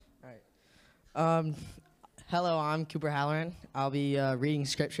Um, Hello, I'm Cooper Halloran. I'll be reading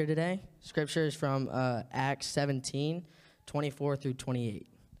scripture today. Scripture is from Acts 17:24 through 28,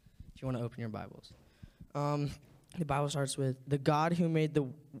 if you want to open your Bibles. The Bible starts with, "The God who made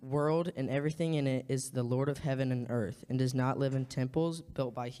the world and everything in it is the Lord of heaven and earth, and does not live in temples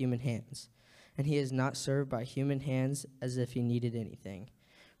built by human hands. And he is not served by human hands as if he needed anything.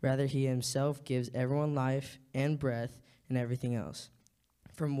 Rather, he himself gives everyone life and breath and everything else.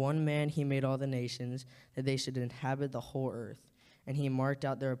 From one man he made all the nations, that they should inhabit the whole earth, and he marked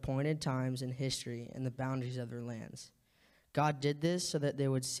out their appointed times in history and the boundaries of their lands. God did this so that they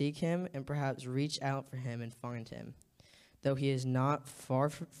would seek him and perhaps reach out for him and find him, though he is not far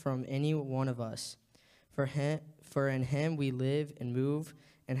from any one of us. For in him we live and move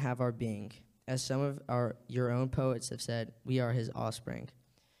and have our being. As some of your own poets have said, we are his offspring."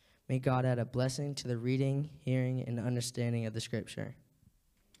 May God add a blessing to the reading, hearing, and understanding of the scripture.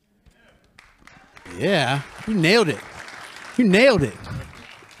 Yeah, you nailed it. You nailed it.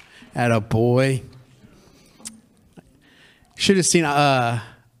 Atta boy. Should have seen, I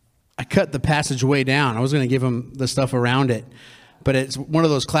cut the passage way down. I was going to give him the stuff around it. But it's one of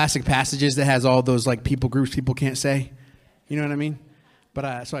those classic passages that has all those like people groups people can't say. You know what I mean?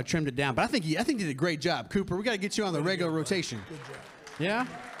 But so I trimmed it down. But I think you did a great job, Cooper. We got to get you on the regular rotation. Good job. Yeah?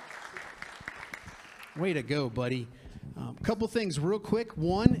 Way to go, buddy. Couple things real quick.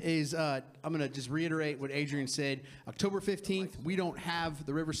 One is I'm going to just reiterate what Adrian said. October 15th, we don't have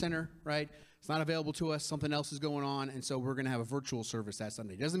the River Center, right? It's not available to us. Something else is going on, and so we're going to have a virtual service that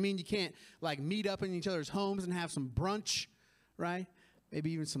Sunday. Doesn't mean you can't like meet up in each other's homes and have some brunch, right?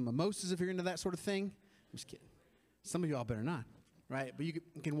 Maybe even some mimosas if you're into that sort of thing. I'm just kidding. Some of y'all better not, right? But you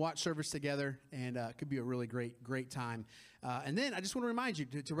can watch service together, and it could be a really great time. And then I just want to remind you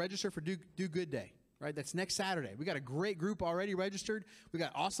to register for Do Good Day. Right, that's next Saturday. We got a great group already registered. We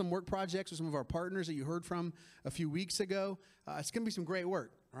got awesome work projects with some of our partners that you heard from a few weeks ago. It's going to be some great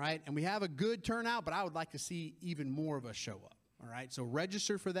work, all right? And we have a good turnout, but I would like to see even more of us show up, all right? So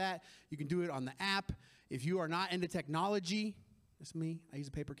register for that. You can do it on the app. If you are not into technology, that's me. I use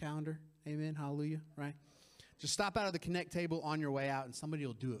a paper calendar. Amen, hallelujah, right? Just stop out of the Connect table on your way out, and somebody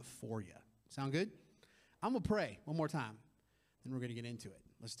will do it for you. Sound good? I'm going to pray one more time, then we're going to get into it.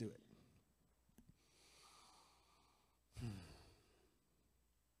 Let's do it.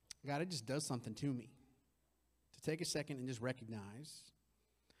 God, it just does something to me to take a second and just recognize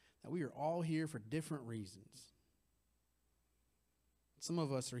that we are all here for different reasons. Some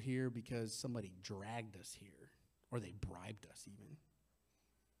of us are here because somebody dragged us here, or they bribed us even.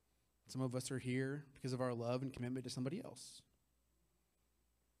 Some of us are here because of our love and commitment to somebody else.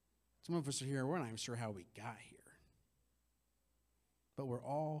 Some of us are here, we're not even sure how we got here. But we're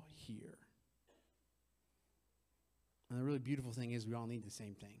all here. And the really beautiful thing is we all need the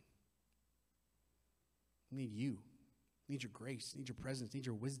same thing. We need you. We need your grace. We need your presence. We need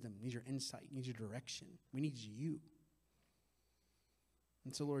your wisdom. We need your insight. We need your direction. We need you.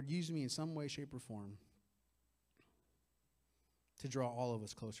 And so, Lord, use me in some way, shape, or form to draw all of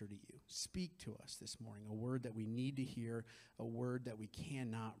us closer to you. Speak to us this morning, a word that we need to hear, a word that we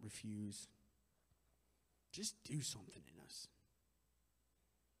cannot refuse. Just do something in us.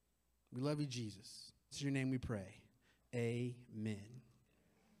 We love you, Jesus. It's your name we pray. Amen.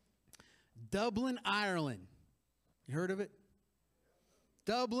 Dublin, Ireland. You heard of it?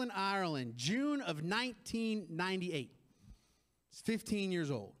 Dublin, Ireland, June of 1998. It's 15 years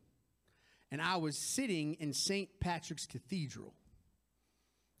old. And I was sitting in St. Patrick's Cathedral.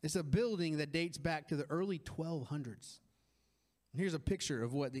 It's a building that dates back to the early 1200s. And here's a picture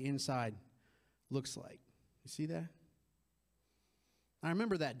of what the inside looks like. You see that? I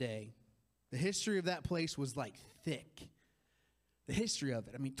remember that day. The history of that place was like thick. The history of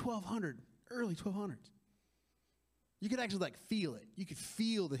it. I mean, 1200, early 1200s. You could actually like feel it. You could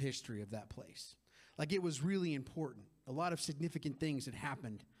feel the history of that place. Like it was really important. A lot of significant things had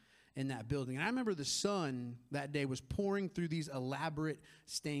happened in that building. And I remember the sun that day was pouring through these elaborate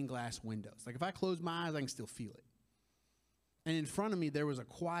stained glass windows. Like if I close my eyes, I can still feel it. And in front of me, there was a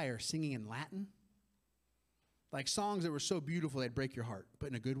choir singing in Latin. Like songs that were so beautiful they'd break your heart, but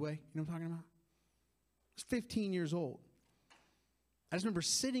in a good way. You know what I'm talking about? I was 15 years old. I just remember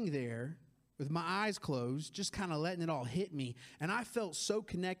sitting there with my eyes closed, just kind of letting it all hit me. And I felt so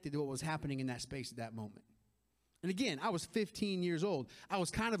connected to what was happening in that space at that moment. And again, I was 15 years old. I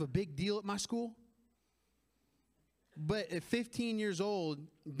was kind of a big deal at my school. But at 15 years old,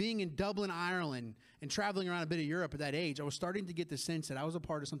 being in Dublin, Ireland, and traveling around a bit of Europe at that age, I was starting to get the sense that I was a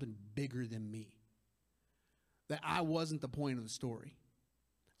part of something bigger than me. That I wasn't the point of the story.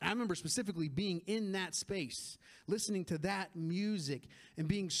 I remember specifically being in that space, listening to that music, and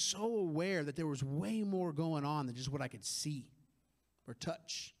being so aware that there was way more going on than just what I could see or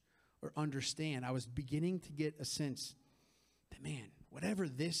touch or understand. I was beginning to get a sense that, man, whatever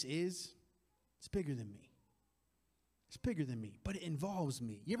this is, it's bigger than me. It's bigger than me, but it involves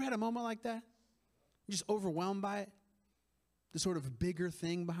me. You ever had a moment like that? You're just overwhelmed by it? The sort of bigger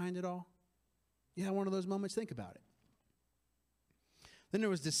thing behind it all? You had one of those moments? Think about it. Then there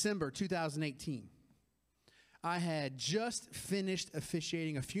was December 2018. I had just finished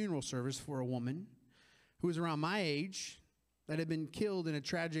officiating a funeral service for a woman who was around my age that had been killed in a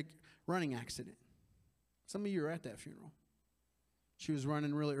tragic running accident. Some of you were at that funeral. She was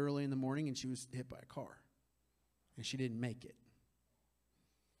running really early in the morning, and she was hit by a car, and she didn't make it.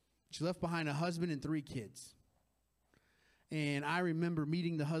 She left behind a husband and 3 kids. And I remember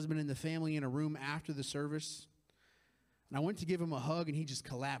meeting the husband and the family in a room after the service. And I went to give him a hug, and he just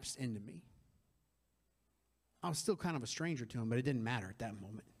collapsed into me. I was still kind of a stranger to him, but it didn't matter at that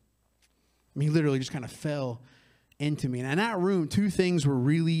moment. I mean, he literally just kind of fell into me. And in that room, 2 things were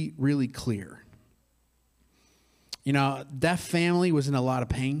really, really clear. You know, that family was in a lot of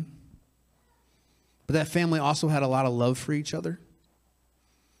pain. But that family also had a lot of love for each other.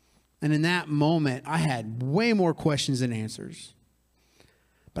 And in that moment, I had way more questions than answers.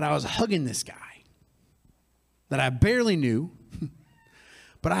 But I was hugging this guy that I barely knew.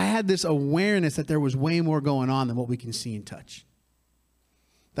 But I had this awareness that there was way more going on than what we can see and touch.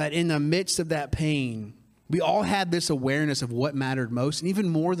 That in the midst of that pain, we all had this awareness of what mattered most. And even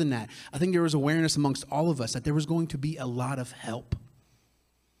more than that, I think there was awareness amongst all of us that there was going to be a lot of help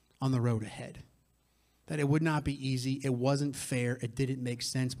on the road ahead. That it would not be easy, it wasn't fair, it didn't make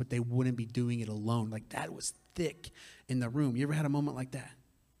sense, but they wouldn't be doing it alone. Like, that was thick in the room. You ever had a moment like that?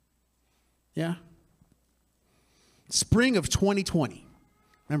 Yeah? Spring of 2020.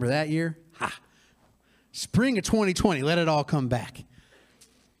 Remember that year? Ha! Spring of 2020, let it all come back.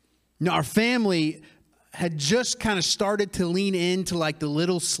 Now, our family had just kind of started to lean into like the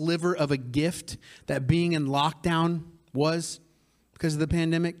little sliver of a gift that being in lockdown was because of the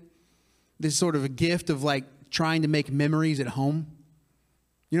pandemic. This sort of a gift of like trying to make memories at home.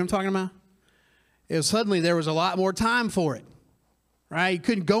 You know what I'm talking about? It was suddenly there was a lot more time for it, right? You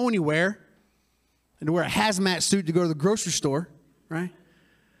couldn't go anywhere. And to wear a hazmat suit to go to the grocery store, right?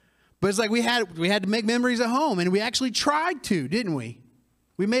 But it's like we had to make memories at home, and we actually tried to, didn't we?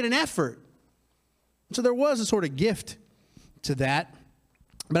 We made an effort. So there was a sort of gift to that.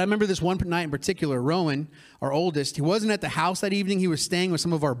 But I remember this one night in particular, Rowan, our oldest, he wasn't at the house that evening. He was staying with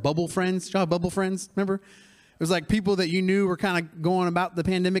some of our bubble friends. Y'all have bubble friends, remember? It was like people that you knew were kind of going about the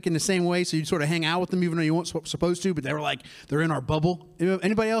pandemic in the same way, so you'd sort of hang out with them even though you weren't supposed to, but they were like, they're in our bubble.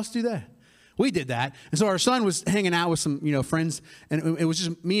 Anybody else do that? We did that. And so our son was hanging out with some, friends, and it was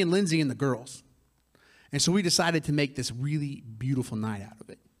just me and Lindsay and the girls. And so we decided to make this really beautiful night out of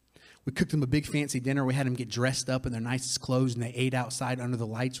it. We cooked them a big fancy dinner. We had them get dressed up in their nicest clothes, and they ate outside under the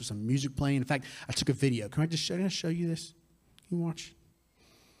lights with some music playing. In fact, I took a video. Can I just show you this? Can you watch?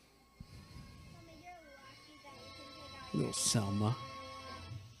 Little Selma.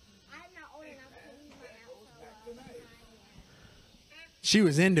 She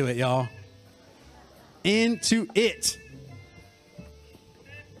was into it, y'all. Into it.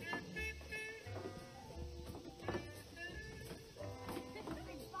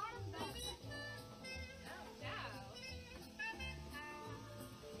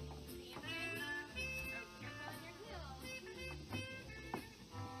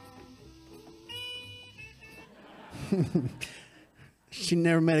 She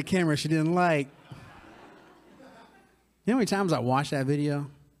never met a camera she didn't like. You know how many times I watched that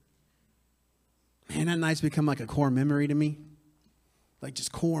video? Man, that night's become like a core memory to me. Like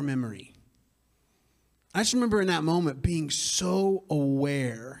just core memory. I just remember in that moment being so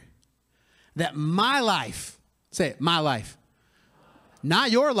aware that my life, say it, my life, not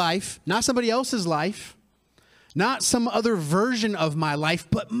your life, not somebody else's life, not some other version of my life,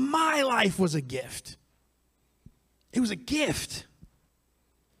 but my life was a gift. It was a gift.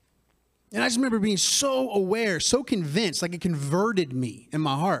 And I just remember being so aware, so convinced, like it converted me in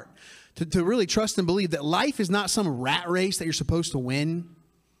my heart to really trust and believe that life is not some rat race that you're supposed to win.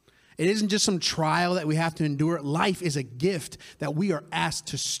 It isn't just some trial that we have to endure. Life is a gift that we are asked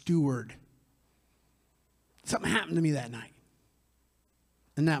to steward. Something happened to me that night,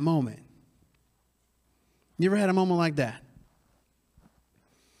 in that moment. You ever had a moment like that?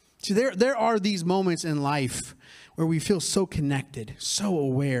 See, there are these moments in life where we feel so connected, so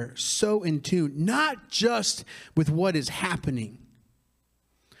aware, so in tune, not just with what is happening,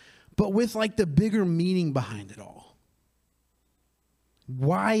 but with like the bigger meaning behind it all.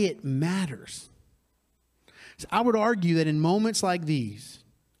 why it matters. So I would argue that in moments like these,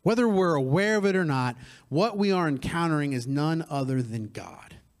 whether we're aware of it or not, what we are encountering is none other than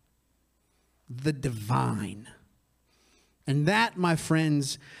God, the divine. And that, my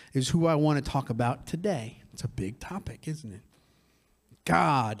friends, is who I want to talk about today. It's a big topic, isn't it?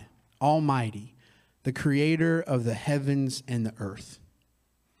 God Almighty, the creator of the heavens and the earth.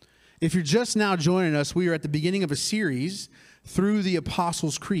 If you're just now joining us, we are at the beginning of a series through the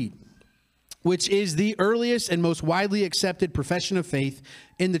Apostles' Creed, which is the earliest and most widely accepted profession of faith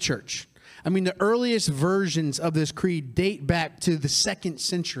in the church. I mean, the earliest versions of this creed date back to the 2nd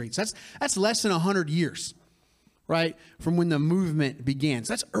century. So that's less than 100 years, right, from when the movement began.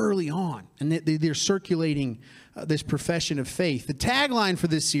 So that's early on, and they're circulating this profession of faith. The tagline for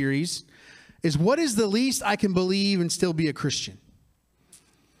this series is, what is the least I can believe and still be a Christian?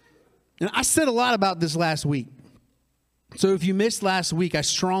 And I said a lot about this last week. So if you missed last week, I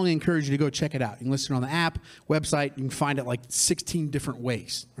strongly encourage you to go check it out. You can listen on the app, website. You can find it like 16 different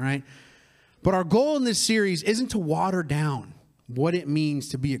ways, right? But our goal in this series isn't to water down what it means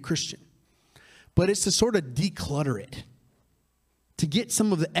to be a Christian, but it's to sort of declutter it, to get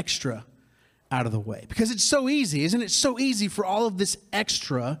some of the extra out of the way. Because it's so easy, isn't it? So easy for all of this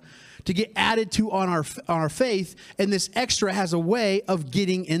extra to get added to on our faith, and this extra has a way of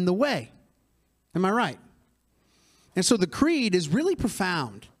getting in the way. Am I right? And so the creed is really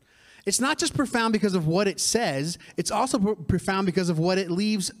profound. It's not just profound because of what it says, it's also profound because of what it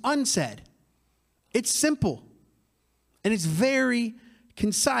leaves unsaid. It's simple, and it's very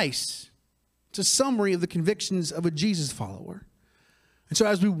concise. It's a summary of the convictions of a Jesus follower. And so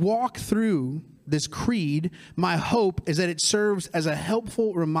as we walk through this creed, my hope is that it serves as a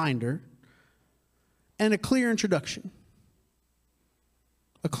helpful reminder and a clear introduction.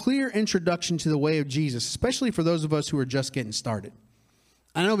 A clear introduction to the way of Jesus, especially for those of us who are just getting started.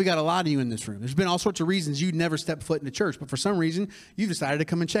 I know we got a lot of you in this room. There's been all sorts of reasons you'd never step foot in the church, but for some reason, you decided to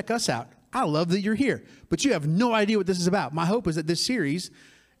come and check us out. I love that you're here, but you have no idea what this is about. My hope is that this series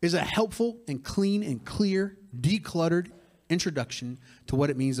is a helpful and clean and clear, decluttered introduction to what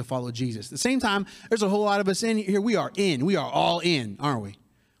it means to follow Jesus. At the same time, there's a whole lot of us in here. We are all in, aren't we?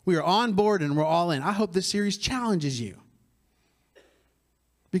 We are on board and we're all in. I hope this series challenges you.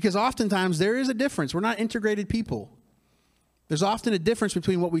 Because oftentimes there is a difference. We're not integrated people. There's often a difference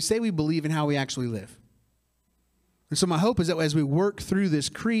between what we say we believe and how we actually live. And so my hope is that as we work through this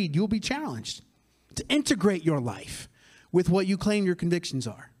creed, you'll be challenged to integrate your life with what you claim your convictions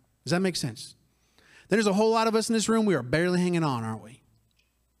are. Does that make sense? Then there's a whole lot of us in this room, we are barely hanging on, aren't we?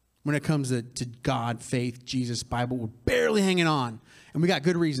 When it comes to God, faith, Jesus, Bible, we're barely hanging on. And we got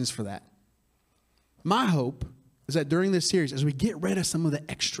good reasons for that. My hope is that during this series, as we get rid of some of the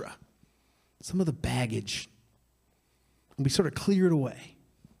extra, some of the baggage, and we sort of clear it away,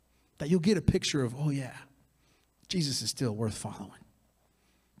 that you'll get a picture of, oh yeah, Jesus is still worth following.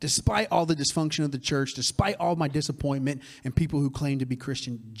 Despite all the dysfunction of the church, despite all my disappointment and people who claim to be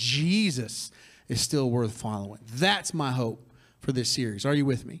Christian, Jesus is still worth following. That's my hope for this series. Are you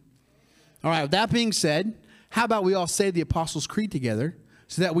with me? All right, with that being said, how about we all say the Apostles' Creed together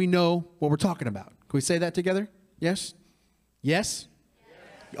so that we know what we're talking about? Can we say that together? Yes? Yes?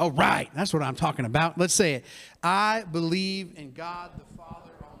 Yes. All right, that's what I'm talking about. Let's say it. I believe in God the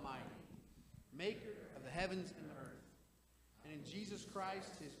Father Almighty, maker of the heavens and the earth, and in Jesus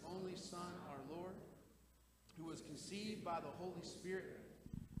Christ, his only Son, our Lord, who was conceived by the Holy Spirit,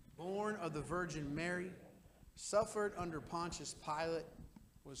 born of the Virgin Mary, suffered under Pontius Pilate,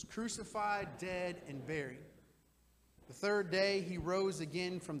 was crucified, dead, and buried. The third day he rose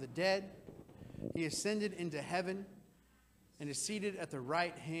again from the dead. He ascended into heaven and is seated at the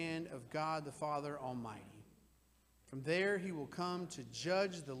right hand of God the Father Almighty. From there he will come to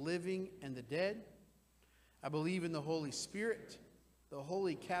judge the living and the dead. I believe in the Holy Spirit, the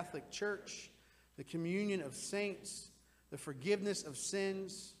Holy Catholic Church, the communion of saints, the forgiveness of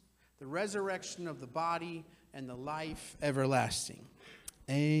sins, the resurrection of the body, and the life everlasting.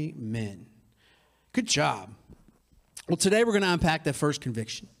 Amen. Good job. Well, today we're going to unpack that first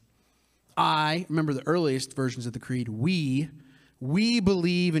conviction. Remember the earliest versions of the creed, we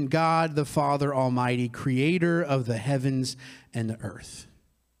believe in God the Father Almighty, creator of the heavens and the earth.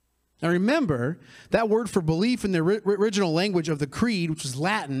 Now remember, that word for belief in the original language of the creed, which is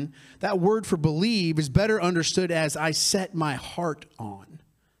Latin, that word for believe is better understood as I set my heart on.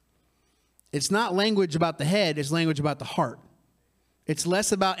 It's not language about the head, it's language about the heart. It's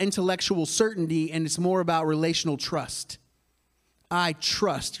less about intellectual certainty and it's more about relational trust. I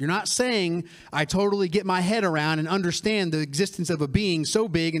trust. You're not saying I totally get my head around and understand the existence of a being so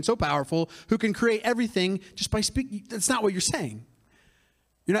big and so powerful who can create everything just by speaking. That's not what you're saying.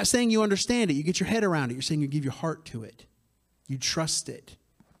 You're not saying you understand it. You get your head around it. You're saying you give your heart to it. You trust it.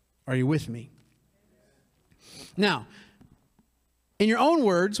 Are you with me? Now, in your own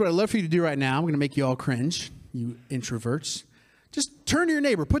words, what I'd love for you to do right now, I'm going to make you all cringe, you introverts. Just turn to your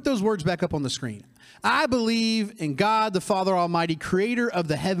neighbor. Put those words back up on the screen. I believe in God, the Father Almighty, creator of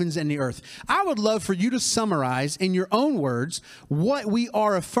the heavens and the earth. I would love for you to summarize in your own words what we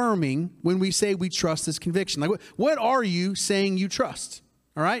are affirming when we say we trust this conviction. Like, what are you saying you trust?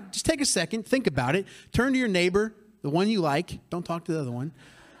 All right? Just take a second. Think about it. Turn to your neighbor, the one you like. Don't talk to the other one.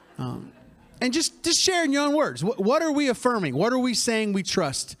 And just share in your own words. What are we affirming? What are we saying we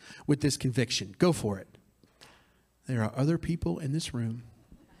trust with this conviction? Go for it. There are other people in this room.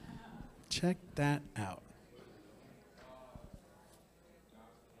 Check that out.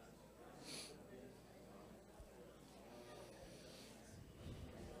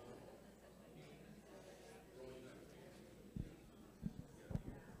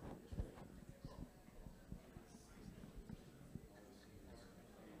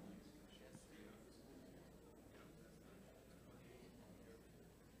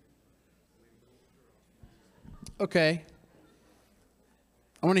 Okay.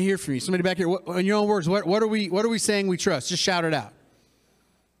 I want to hear from you. Somebody back here, in your own words, what are we saying we trust? Just shout it out.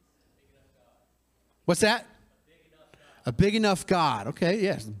 What's that? A big enough God. Okay,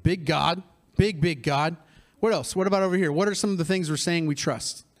 yes. Big God. Big God. What else? What about over here? What are some of the things we're saying we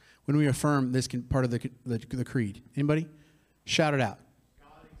trust when we affirm this part of the creed? Anybody? Shout it out.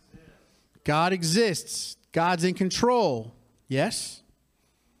 God exists. God's in control. Yes?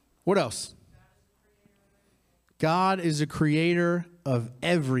 What else? God is a creator of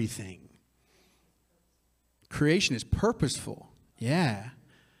everything. Creation is purposeful. Yeah.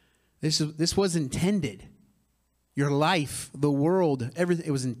 This was intended. Your life, the world, everything, it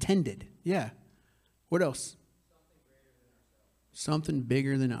was intended. Yeah. What else? Something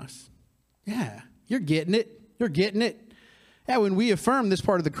bigger than us. Yeah. You're getting it. You're getting it. Yeah, when we affirm this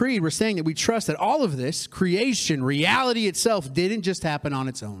part of the creed, we're saying that we trust that all of this, creation, reality itself, didn't just happen on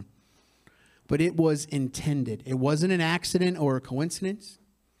its own. But it was intended. It wasn't an accident or a coincidence,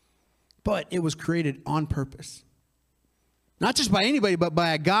 but it was created on purpose. Not just by anybody, but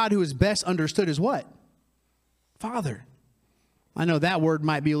by a God who is best understood as what? Father. I know that word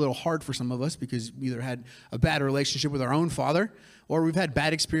might be a little hard for some of us because we either had a bad relationship with our own father or we've had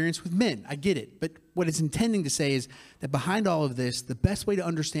bad experience with men. I get it. But what it's intending to say is that behind all of this, the best way to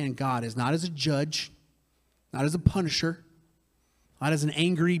understand God is not as a judge, not as a punisher, not as an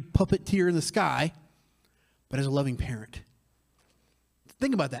angry puppeteer in the sky, but as a loving parent.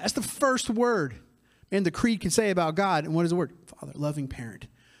 Think about that. That's the first word, and the creed can say about God. And what is the word? Father, loving parent.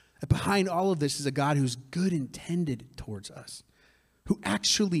 That behind all of this is a God who's good intended towards us, who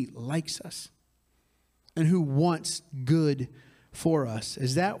actually likes us, and who wants good for us.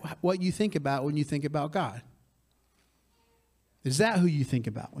 Is that what you think about when you think about God? Is that who you think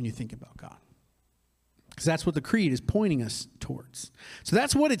about when you think about God? Because that's what the creed is pointing us towards. So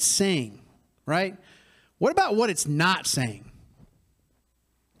that's what it's saying, right? What about what it's not saying?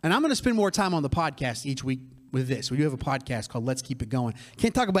 And I'm going to spend more time on the podcast each week with this. We do have a podcast called Let's Keep It Going.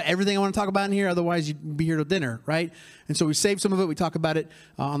 Can't talk about everything I want to talk about in here, otherwise you'd be here till dinner, right? And so we save some of it. We talk about it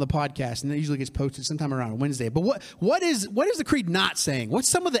on the podcast, and it usually gets posted sometime around Wednesday. But what is the creed not saying? What's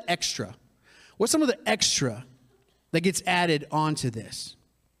some of the extra? What's some of the extra that gets added onto this?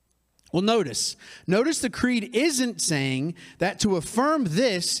 Well, notice the creed isn't saying that to affirm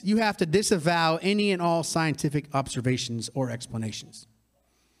this, you have to disavow any and all scientific observations or explanations.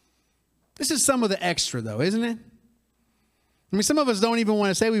 This is some of the extra, though, isn't it? I mean, some of us don't even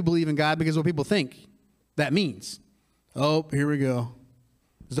want to say we believe in God because what people think that means. Oh, here we go.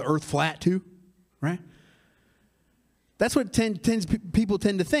 Is the earth flat too? Right? That's what people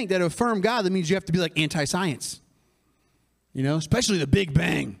tend to think, that to affirm God, that means you have to be like anti-science. You know, especially the Big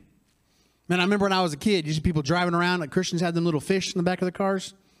Bang. Man, I remember when I was a kid, you see people driving around, like Christians had them little fish in the back of their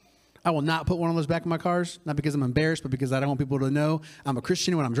cars. I will not put one of those back in my cars, not because I'm embarrassed, but because I don't want people to know I'm a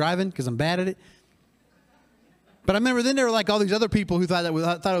Christian when I'm driving, because I'm bad at it. But I remember then there were like all these other people who thought it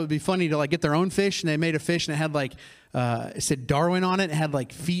would be funny to like get their own fish, and they made a fish and it had like, it said Darwin on it. It had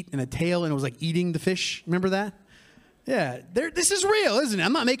like feet and a tail, and it was like eating the fish. Remember that? Yeah, this is real, isn't it?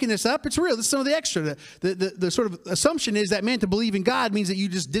 I'm not making this up. It's real. This is some of the extra. The sort of assumption is that, man, to believe in God means that you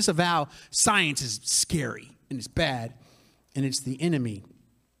just disavow science is scary and it's bad and it's the enemy.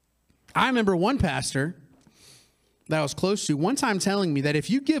 I remember one pastor that I was close to one time telling me that if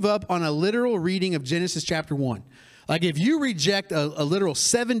you give up on a literal reading of Genesis chapter 1, like if you reject a literal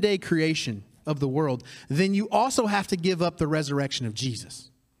 7-day creation of the world, then you also have to give up the resurrection of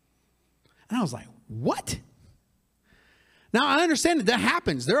Jesus. And I was like, what? Now, I understand that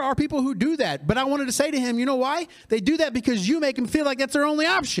happens. There are people who do that. But I wanted to say to him, you know why? They do that because you make them feel like that's their only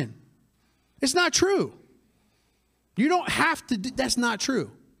option. It's not true. You don't have to do, that's not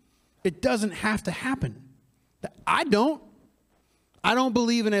true. It doesn't have to happen. I don't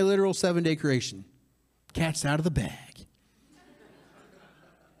believe in a literal 7-day creation. Cat's out of the bag.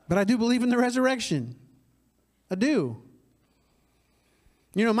 But I do believe in the resurrection. I do.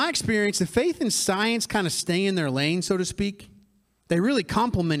 You know, my experience, the faith and science kind of stay in their lane, so to speak. They really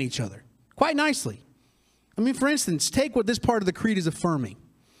complement each other quite nicely. I mean, for instance, take what this part of the creed is affirming.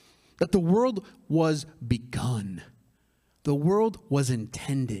 That the world was begun. The world was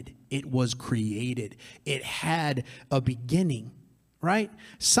intended. It was created. It had a beginning, right?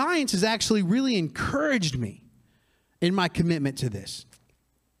 Science has actually really encouraged me in my commitment to this.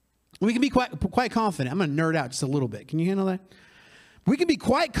 We can be quite confident. I'm going to nerd out just a little bit. Can you handle that? We can be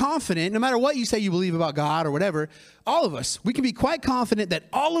quite confident, no matter what you say you believe about God or whatever, all of us, we can be quite confident that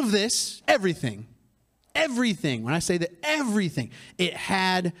all of this, everything, when I say that everything, it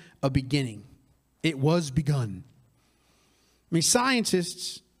had a beginning. It was begun. I mean,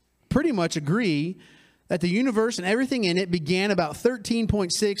 scientists pretty much agree that the universe and everything in it began about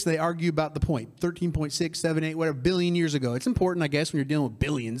 13.6, they argue about the point, 13.6, 7, 8, whatever, billion years ago. It's important, I guess, when you're dealing with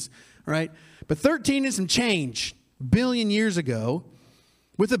billions, right? But 13 and some change billion years ago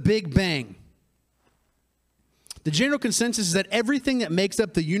with a big bang. The general consensus is that everything that makes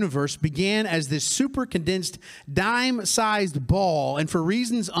up the universe began as this super condensed dime-sized ball, and for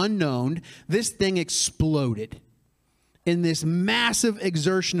reasons unknown, this thing exploded in this massive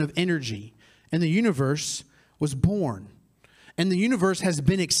exertion of energy, and the universe was born. And the universe has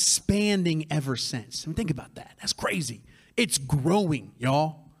been expanding ever since. I mean, think about that. That's crazy. It's growing,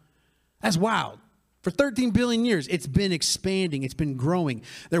 y'all. That's wild. For 13 billion years, it's been expanding. It's been growing.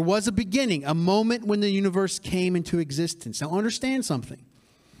 There was a beginning, a moment when the universe came into existence. Now, understand something.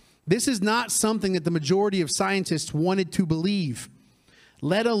 This is not something that the majority of scientists wanted to believe,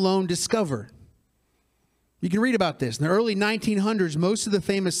 let alone discover. You can read about this. In the early 1900s, most of the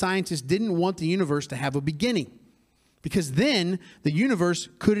famous scientists didn't want the universe to have a beginning because then the universe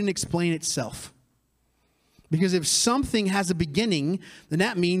couldn't explain itself. Because if something has a beginning, then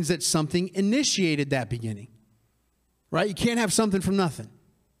that means that something initiated that beginning. Right? You can't have something from nothing.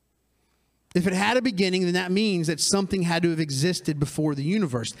 If it had a beginning, then that means that something had to have existed before the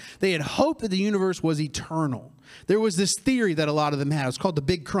universe. They had hoped that the universe was eternal. There was this theory that a lot of them had. It was called the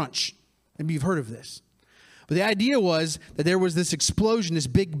Big Crunch. Maybe you've heard of this. But the idea was that there was this explosion, this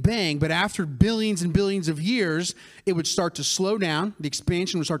big bang, but after billions and billions of years, it would start to slow down. The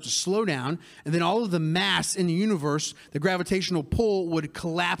expansion would start to slow down, and then all of the mass in the universe, the gravitational pull, would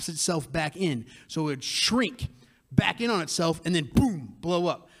collapse itself back in. So it would shrink back in on itself, and then boom, blow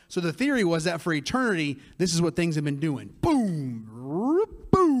up. So the theory was that for eternity, this is what things have been doing. Boom,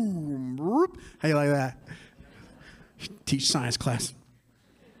 roop, boom, roop. How you like that? Teach science class.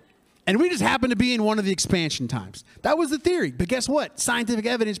 And we just happened to be in one of the expansion times. That was the theory. But guess what? Scientific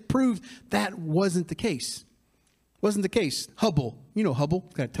evidence proved that wasn't the case. Wasn't the case. Hubble. You know Hubble.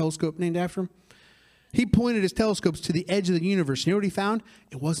 Got a telescope named after him. He pointed his telescopes to the edge of the universe. You know what he found?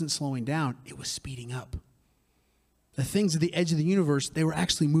 It wasn't slowing down. It was speeding up. The things at the edge of the universe, they were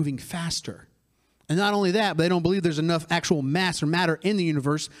actually moving faster. And not only that, but they don't believe there's enough actual mass or matter in the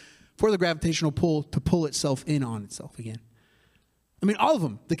universe for the gravitational pull to pull itself in on itself again. I mean, all of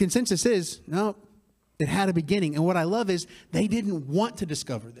them. The consensus is, no, it had a beginning. And what I love is they didn't want to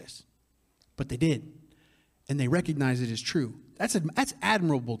discover this, but they did. And they recognize it is true. That's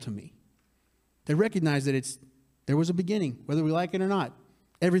admirable to me. They recognize that there was a beginning, whether we like it or not.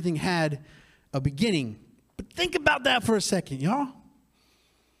 Everything had a beginning. But think about that for a second, y'all.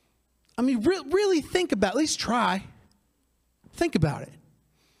 I mean, really think about it. At least try. Think about it.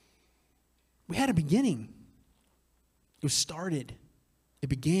 We had a beginning. It was started. It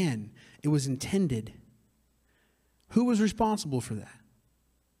began. It was intended. Who was responsible for that?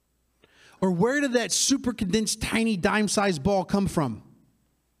 Or where did that super condensed, tiny, dime-sized ball come from?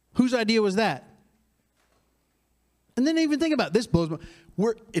 Whose idea was that? And then even think about it. This blows my...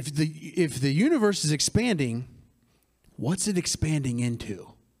 If the universe is expanding, what's it expanding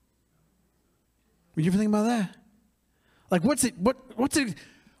into? Did you ever think about that? Like, what's it...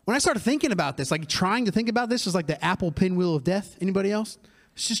 When I started thinking about this, like trying to think about this, was like the Apple pinwheel of death. Anybody else?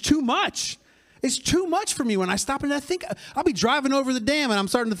 It's just too much. It's too much for me when I stop and I think. I'll be driving over the dam and I'm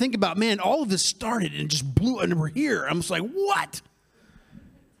starting to think about, man, all of this started and just blew and we're here. I'm just like, what?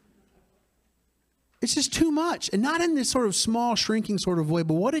 It's just too much. And not in this sort of small, shrinking sort of way,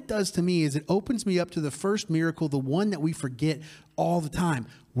 but what it does to me is it opens me up to the first miracle, the one that we forget all the time.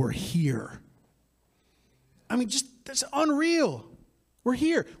 We're here. I mean, just, that's unreal. We're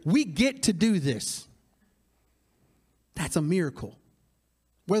here. We get to do this. That's a miracle,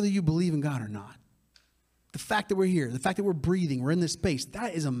 whether you believe in God or not. The fact that we're here, the fact that we're breathing, we're in this space,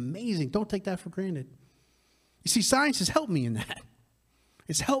 that is amazing. Don't take that for granted. You see, science has helped me in that.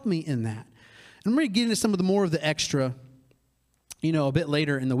 It's helped me in that. And I'm going to get into some of the more of the extra, a bit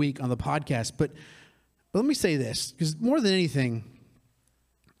later in the week on the podcast. But let me say this, because more than anything,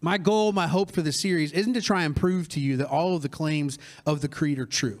 my goal, my hope for this series isn't to try and prove to you that all of the claims of the creed are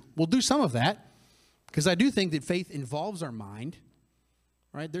true. We'll do some of that, because I do think that faith involves our mind.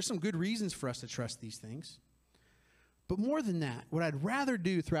 Right? There's some good reasons for us to trust these things. But more than that, what I'd rather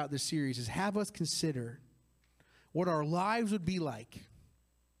do throughout this series is have us consider what our lives would be like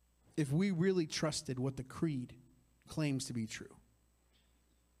if we really trusted what the creed claims to be true.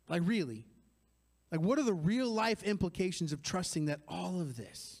 Like really. Like what are the real life implications of trusting that all of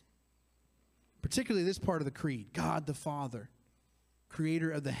this, particularly this part of the creed, God the Father, creator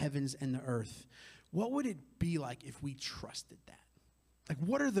of the heavens and the earth, what would it be like if we trusted that? Like,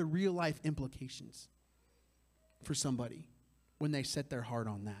 what are the real life implications for somebody when they set their heart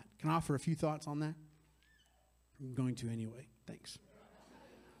on that? Can I offer a few thoughts on that? I'm going to anyway. Thanks.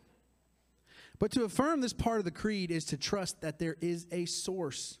 But to affirm this part of the creed is to trust that there is a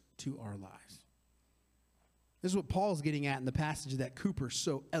source to our lives. This is what Paul's getting at in the passage that Cooper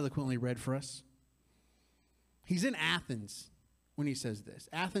so eloquently read for us. He's in Athens when he says this.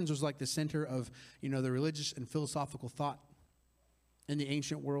 Athens was like the center of, the religious and philosophical thought in the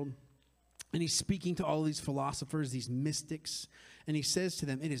ancient world. And he's speaking to all these philosophers, these mystics, and he says to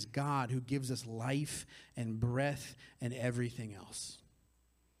them, it is God who gives us life and breath and everything else.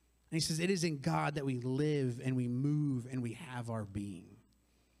 And he says, it is in God that we live and we move and we have our being.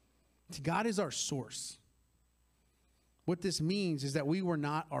 See, God is our source. What this means is that we were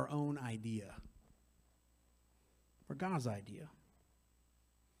not our own idea. We're God's idea.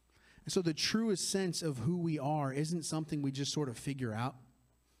 And so the truest sense of who we are isn't something we just sort of figure out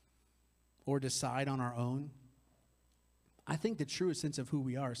or decide on our own. I think the truest sense of who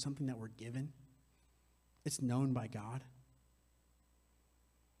we are is something that we're given. It's known by God.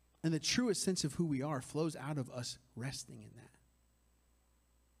 And the truest sense of who we are flows out of us resting in that.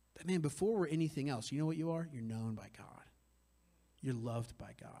 That, man, before we're anything else, you know what you are? You're known by God. You're loved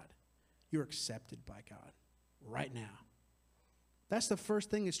by God. You're accepted by God right now. That's the first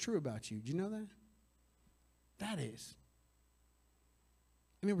thing that's true about you. Do you know that? That is.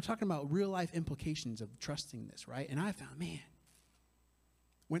 I mean, we're talking about real life implications of trusting this, right? And I found, man,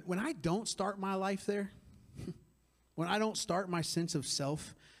 when I don't start my life there, when I don't start my sense of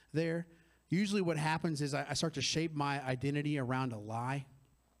self there, usually what happens is I start to shape my identity around a lie.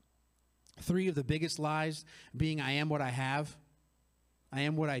 3 of the biggest lies being I am what I have, I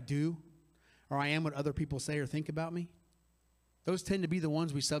am what I do, or I am what other people say or think about me. Those tend to be the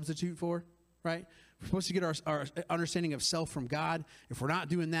ones we substitute for, right? We're supposed to get our understanding of self from God. If we're not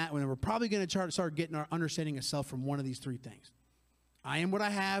doing that, then we're probably going to start getting our understanding of self from one of these 3 things. I am what I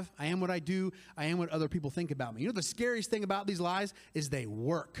have. I am what I do. I am what other people think about me. You know the scariest thing about these lies is they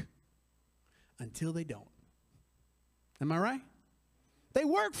work until they don't. Am I right? They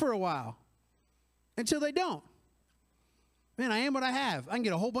work for a while until they don't. Man, I am what I have. I can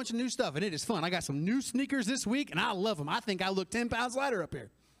get a whole bunch of new stuff, and it is fun. I got some new sneakers this week, and I love them. I think I look 10 pounds lighter up here.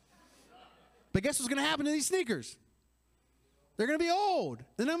 But guess what's going to happen to these sneakers? They're going to be old.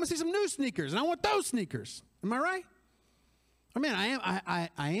 Then I'm going to see some new sneakers, and I want those sneakers. Am I right? I mean, I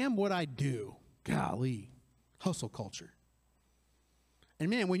am what I do. Golly. Hustle culture. And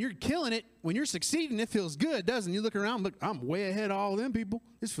man, when you're killing it, when you're succeeding, it feels good, doesn't it? You look around, look, I'm way ahead of all of them people.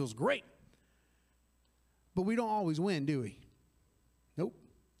 This feels great. But we don't always win, do we? Nope.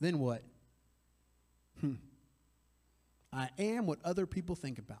 Then what? I am what other people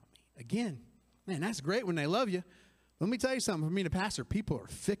think about me. Again, man, that's great when they love you. Let me tell you something. For me, the pastor, people are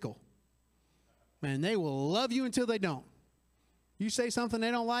fickle. Man, they will love you until they don't. You say something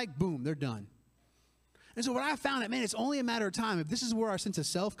they don't like, boom, they're done. And so what I found out, man, it's only a matter of time. If this is where our sense of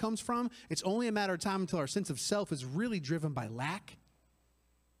self comes from, it's only a matter of time until our sense of self is really driven by lack.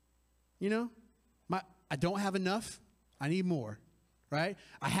 You know? I don't have enough. I need more, right?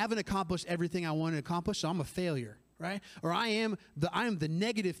 I haven't accomplished everything I wanted to accomplish, so I'm a failure, right? Or I am the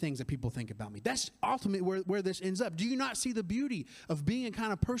negative things that people think about me. That's ultimately where this ends up. Do you not see the beauty of being a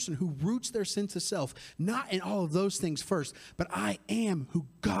kind of person who roots their sense of self, not in all of those things first, but I am who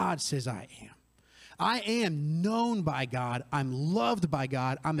God says I am. I am known by God. I'm loved by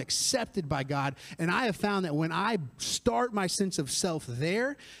God. I'm accepted by God. And I have found that when I start my sense of self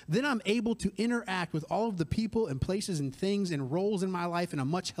there, then I'm able to interact with all of the people and places and things and roles in my life in a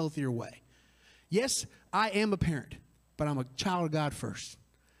much healthier way. Yes, I am a parent, but I'm a child of God first.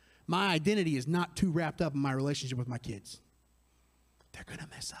 My identity is not too wrapped up in my relationship with my kids. They're going to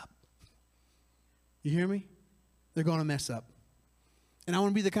mess up. You hear me? They're going to mess up. And I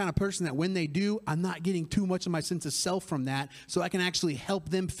want to be the kind of person that when they do, I'm not getting too much of my sense of self from that, so I can actually help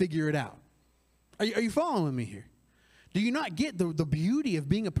them figure it out. Are you following me here? Do you not get the beauty of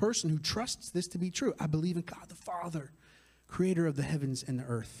being a person who trusts this to be true? I believe in God the Father, creator of the heavens and the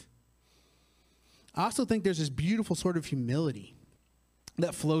earth. I also think there's this beautiful sort of humility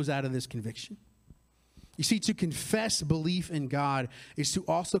that flows out of this conviction. You see, to confess belief in God is to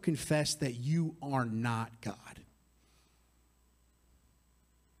also confess that you are not God.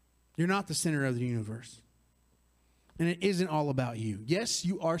 You're not the center of the universe. And it isn't all about you. Yes,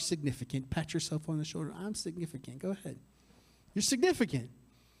 you are significant. Pat yourself on the shoulder. I'm significant. Go ahead. You're significant.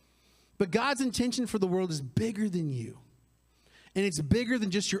 But God's intention for the world is bigger than you. And it's bigger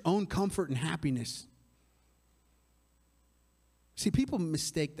than just your own comfort and happiness. See, people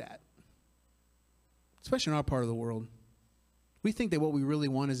mistake that. Especially in our part of the world. We think that what we really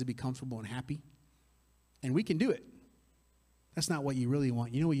want is to be comfortable and happy. And we can do it. That's not what you really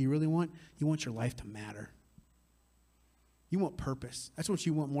want. You know what you really want? You want your life to matter. You want purpose. That's what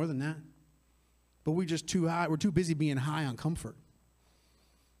you want more than that. But we're just too high. We're too busy being high on comfort.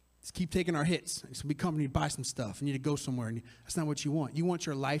 Just keep taking our hits. It's be company to buy some stuff. You need to go somewhere. And that's not what you want. You want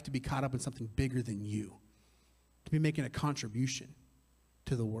your life to be caught up in something bigger than you. To be making a contribution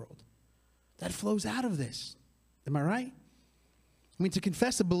to the world. That flows out of this. Am I right? I mean, to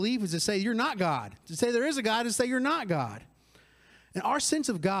confess a belief is to say you're not God. To say there is a God is to say you're not God. And our sense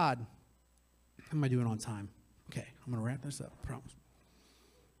of God, how am I doing on time? Okay, I'm going to wrap this up, I promise.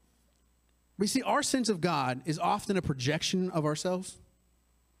 But you see, our sense of God is often a projection of ourselves.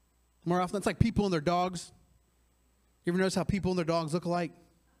 More often, it's like people and their dogs. You ever notice how people and their dogs look alike?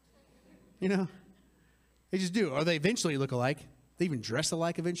 You know? They just do. Or they eventually look alike. They even dress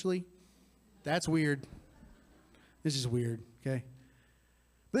alike eventually. That's weird. This is weird, okay?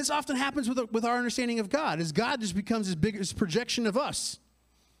 But this often happens with our understanding of God, as God just becomes this biggest projection of us,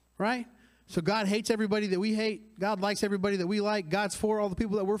 right? So God hates everybody that we hate. God likes everybody that we like. God's for all the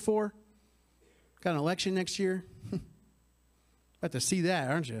people that we're for. Got an election next year. About to see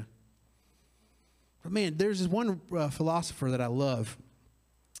that, aren't you? But man, there's this one philosopher that I love,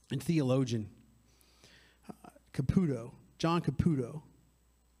 and theologian, Caputo, John Caputo.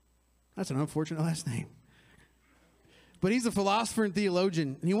 That's an unfortunate last name. But he's a philosopher and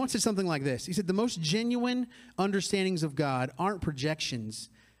theologian, and he once said something like this. He said, the most genuine understandings of God aren't projections,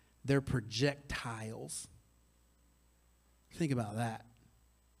 they're projectiles. Think about that.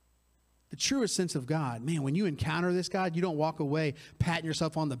 The truest sense of God, man, when you encounter this God, you don't walk away patting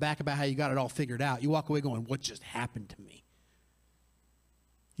yourself on the back about how you got it all figured out. You walk away going, what just happened to me?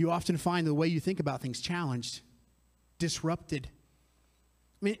 You often find the way you think about things challenged, disrupted.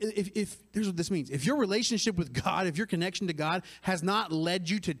 I mean, if here's what this means. If your relationship with God, if your connection to God has not led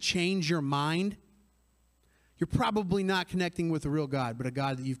you to change your mind, you're probably not connecting with a real God, but a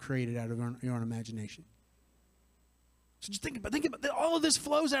God that you've created out of your own imagination. So just think about all of this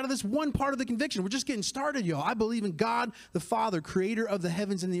flows out of this one part of the conviction. We're just getting started, y'all. I believe in God, the Father, creator of the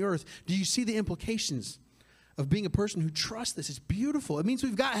heavens and the earth. Do you see the implications of being a person who trusts this? It's beautiful. It means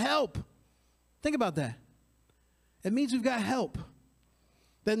we've got help. Think about that. It means we've got help.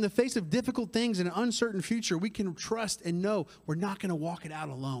 That in the face of difficult things and an uncertain future, we can trust and know we're not going to walk it out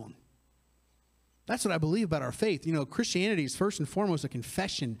alone. That's what I believe about our faith. You know, Christianity is first and foremost a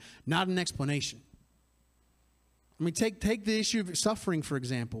confession, not an explanation. I mean, take the issue of suffering, for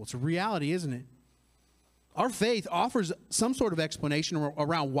example. It's a reality, isn't it? Our faith offers some sort of explanation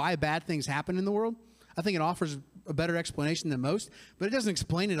around why bad things happen in the world. I think it offers a better explanation than most, but it doesn't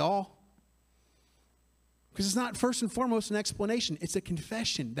explain it all. Because it's not first and foremost an explanation. It's a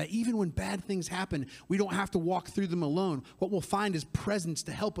confession that even when bad things happen, we don't have to walk through them alone. What we'll find is presence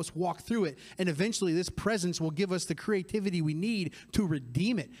to help us walk through it. And eventually this presence will give us the creativity we need to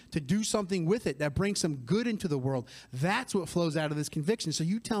redeem it, to do something with it that brings some good into the world. That's what flows out of this conviction. So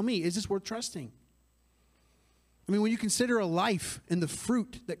you tell me, is this worth trusting? I mean, when you consider a life and the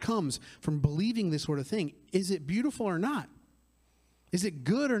fruit that comes from believing this sort of thing, is it beautiful or not? Is it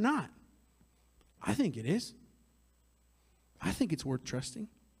good or not? I think it is. I think it's worth trusting.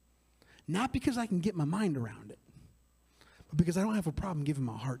 Not because I can get my mind around it, but because I don't have a problem giving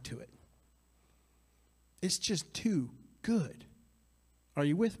my heart to it. It's just too good. Are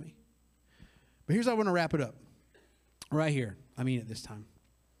you with me? But here's how I want to wrap it up. Right here. I mean it this time.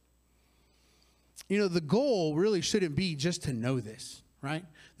 You know, the goal really shouldn't be just to know this, right?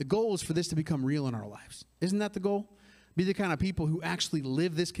 The goal is for this to become real in our lives. Isn't that the goal? Be the kind of people who actually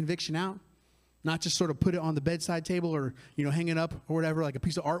live this conviction out. Not just sort of put it on the bedside table or, hang it up or whatever, like a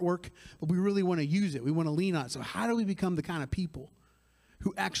piece of artwork, but we really want to use it. We want to lean on it. So how do we become the kind of people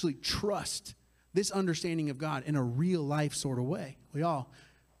who actually trust this understanding of God in a real life sort of way?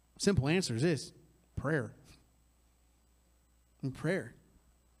 Simple answer is this: prayer. And prayer.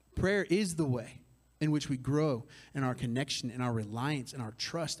 Prayer is the way in which we grow in our connection and our reliance and our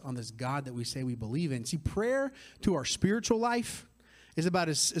trust on this God that we say we believe in. See, prayer to our spiritual life is about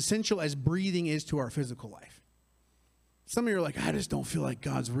as essential as breathing is to our physical life. Some of you are like, I just don't feel like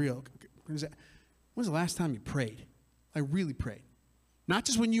God's real. When's the last time you prayed? I really prayed. Not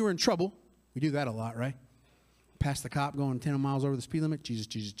just when you were in trouble. We do that a lot, right? Past the cop going 10 miles over the speed limit. Jesus,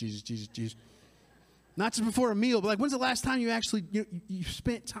 Jesus, Jesus, Jesus, Jesus. Not just before a meal, but like, when's the last time you actually you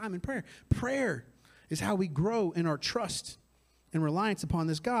spent time in prayer? Prayer is how we grow in our trust and reliance upon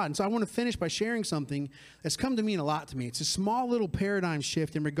this God. And so I want to finish by sharing something that's come to mean a lot to me. It's a small little paradigm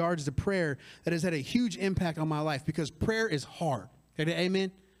shift in regards to prayer that has had a huge impact on my life, because prayer is hard. Okay,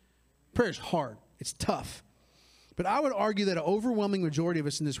 amen? Prayer is hard. It's tough. But I would argue that an overwhelming majority of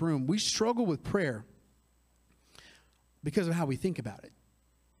us in this room, we struggle with prayer because of how we think about it,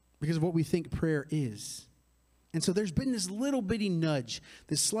 because of what we think prayer is. And so there's been this little bitty nudge,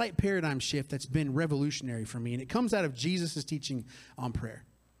 this slight paradigm shift that's been revolutionary for me. And it comes out of Jesus' teaching on prayer.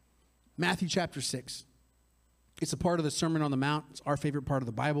 Matthew chapter 6. It's a part of the Sermon on the Mount. It's our favorite part of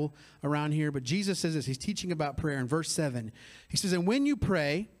the Bible around here. But Jesus says this. He's teaching about prayer in verse 7. He says, and when you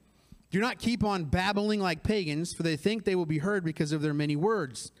pray, do not keep on babbling like pagans, for they think they will be heard because of their many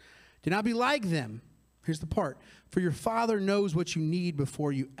words. Do not be like them. Here's the part. For your Father knows what you need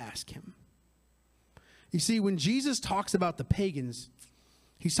before you ask him. You see, when Jesus talks about the pagans,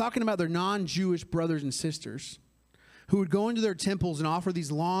 he's talking about their non-Jewish brothers and sisters who would go into their temples and offer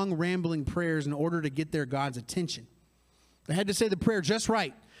these long, rambling prayers in order to get their God's attention. They had to say the prayer just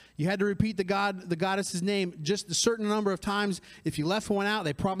right. You had to repeat the goddess's name just a certain number of times. If you left one out,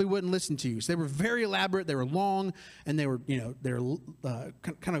 they probably wouldn't listen to you. So they were very elaborate, they were long, and they were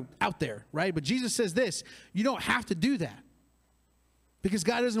kind of out there, right? But Jesus says this: you don't have to do that, because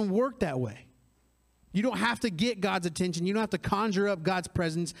God doesn't work that way. You don't have to get God's attention. You don't have to conjure up God's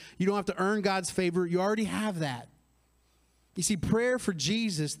presence. You don't have to earn God's favor. You already have that. You see, prayer for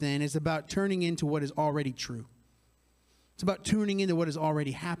Jesus then is about turning into what is already true. It's about tuning into what is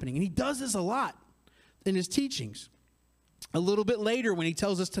already happening. And he does this a lot in his teachings. A little bit later, when he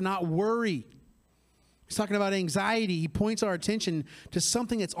tells us to not worry, he's talking about anxiety. He points our attention to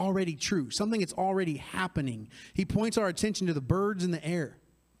something that's already true, something that's already happening. He points our attention to the birds in the air,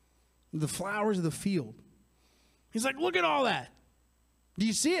 the flowers of the field. He's like, look at all that. Do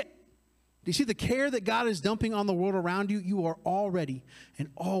you see it? Do you see the care that God is dumping on the world around you? You are already and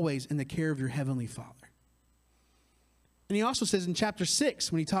always in the care of your heavenly Father. And he also says in chapter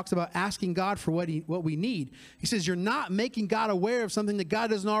 6, when he talks about asking God for what we need, he says, you're not making God aware of something that God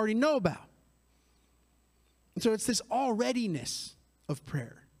doesn't already know about. And so it's this alreadiness of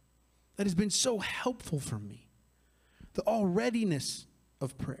prayer that has been so helpful for me. The alreadiness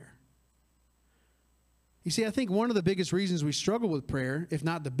of prayer. You see, I think one of the biggest reasons we struggle with prayer, if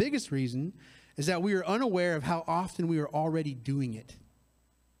not the biggest reason, is that we are unaware of how often we are already doing it,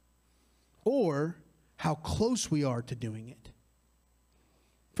 or how close we are to doing it.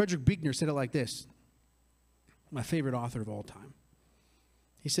 Frederick Buechner said it like this, my favorite author of all time.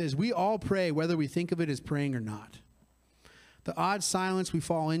 He says, we all pray whether we think of it as praying or not. The odd silence we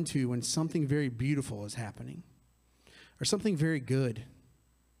fall into when something very beautiful is happening, or something very good,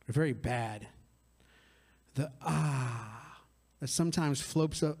 or very bad. The that sometimes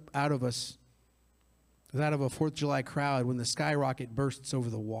floats up out of us, out of a 4th of July crowd when the skyrocket bursts over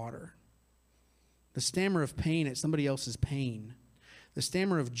the water. The stammer of pain at somebody else's pain. The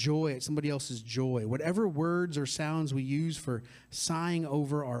stammer of joy at somebody else's joy. Whatever words or sounds we use for sighing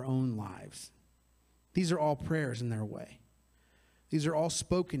over our own lives. These are all prayers in their way. These are all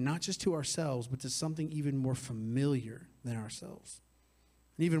spoken not just to ourselves, but to something even more familiar than ourselves.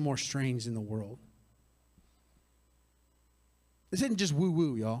 And even more strange in the world. This isn't just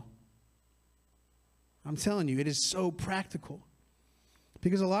woo-woo, y'all. I'm telling you, it is so practical.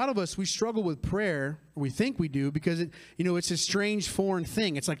 Because a lot of us, we struggle with prayer, or we think we do, because it's a strange foreign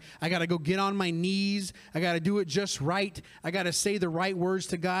thing. It's like, I got to go get on my knees. I got to do it just right. I got to say the right words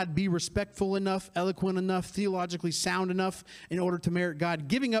to God, be respectful enough, eloquent enough, theologically sound enough in order to merit God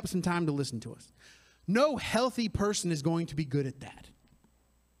giving up some time to listen to us. No healthy person is going to be good at that.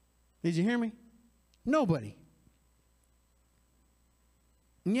 Did you hear me? Nobody.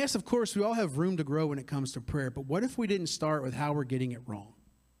 And yes, of course, we all have room to grow when it comes to prayer, but what if we didn't start with how we're getting it wrong?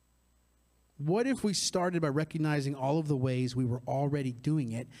 What if we started by recognizing all of the ways we were already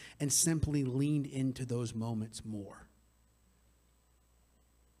doing it and simply leaned into those moments more?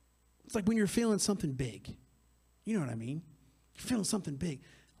 It's like when you're feeling something big. You know what I mean? You're feeling something big.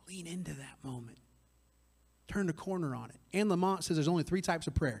 Lean into that moment. Turn the corner on it. Anne Lamont says there's only 3 types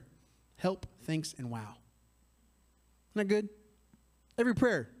of prayer: help, thanks, and wow. Isn't that good? Every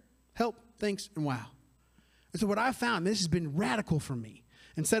prayer: help, thanks, and wow. And so what I found, this has been radical for me.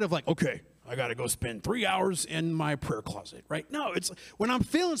 Instead of like, okay, I got to go spend 3 hours in my prayer closet, right? No, it's when I'm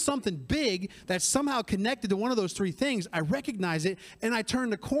feeling something big that's somehow connected to one of those 3 things, I recognize it and I turn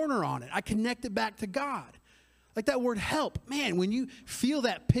the corner on it. I connect it back to God. Like that word help. Man, when you feel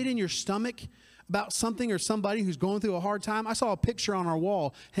that pit in your stomach about something or somebody who's going through a hard time. I saw a picture on our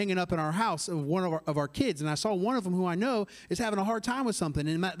wall hanging up in our house of one of our kids, and I saw one of them who I know is having a hard time with something,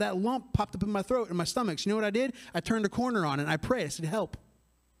 and that lump popped up in my throat and my stomach. So you know what I did? I turned a corner on it, and I prayed. I said, help.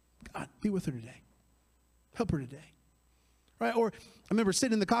 God, be with her today. Help her today. Right? Or I remember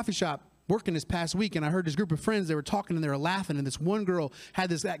sitting in the coffee shop working this past week, and I heard this group of friends, they were talking and they were laughing, and this one girl had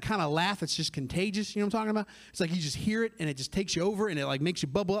that kind of laugh that's just contagious. You know what I'm talking about? It's like you just hear it and it just takes you over and it like makes you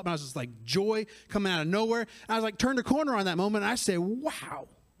bubble up, and I was just like joy coming out of nowhere. And I was like turned a corner on that moment, and I said, wow,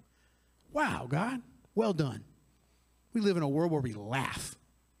 God, well done. We live in a world where we laugh.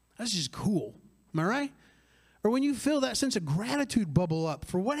 That's just cool. Am I right? Or when you feel that sense of gratitude bubble up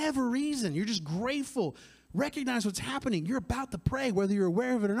for whatever reason, you're just grateful. Recognize what's happening. You're about to pray, whether you're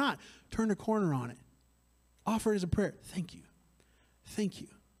aware of it or not. Turn a corner on it. Offer it as a prayer. Thank you. Thank you.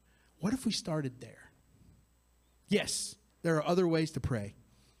 What if we started there? Yes, there are other ways to pray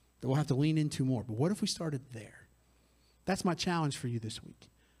that we'll have to lean into more. But what if we started there? That's my challenge for you this week.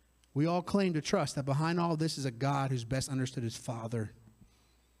 We all claim to trust that behind all this is a God who's best understood as Father.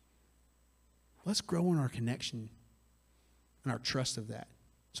 Let's grow in our connection and our trust of that.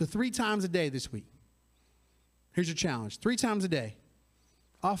 So 3 times a day this week. Here's your challenge. 3 times a day,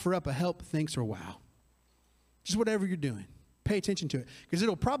 offer up a help, thanks, or wow. Just whatever you're doing. Pay attention to it, because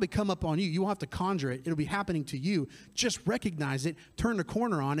it'll probably come up on you. You won't have to conjure it. It'll be happening to you. Just recognize it, turn the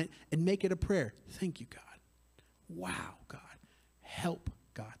corner on it, and make it a prayer. Thank you, God. Wow, God. Help,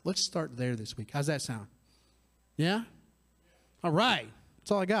 God. Let's start there this week. How's that sound? Yeah? All right.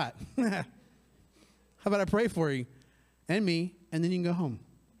 That's all I got. How about I pray for you and me, and then you can go home.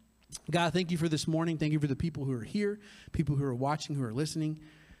 God, thank you for this morning. Thank you for the people who are here, people who are watching, who are listening.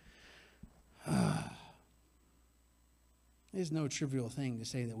 It's no trivial thing to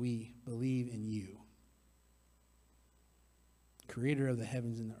say that we believe in you, creator of the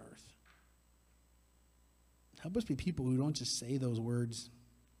heavens and the earth. Help us be people who don't just say those words,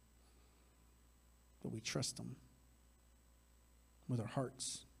 but we trust them with our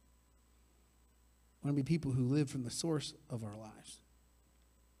hearts. We want to be people who live from the source of our lives.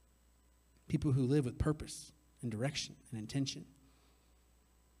 People who live with purpose and direction and intention.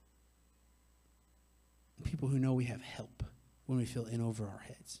 People who know we have help when we feel in over our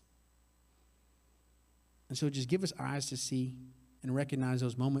heads. And so just give us eyes to see and recognize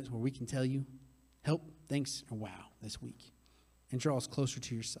those moments where we can tell you, help, thanks, and wow this week. And draw us closer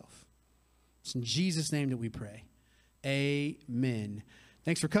to yourself. It's in Jesus' name that we pray. Amen.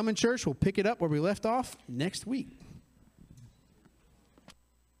 Thanks for coming, church. We'll pick it up where we left off next week.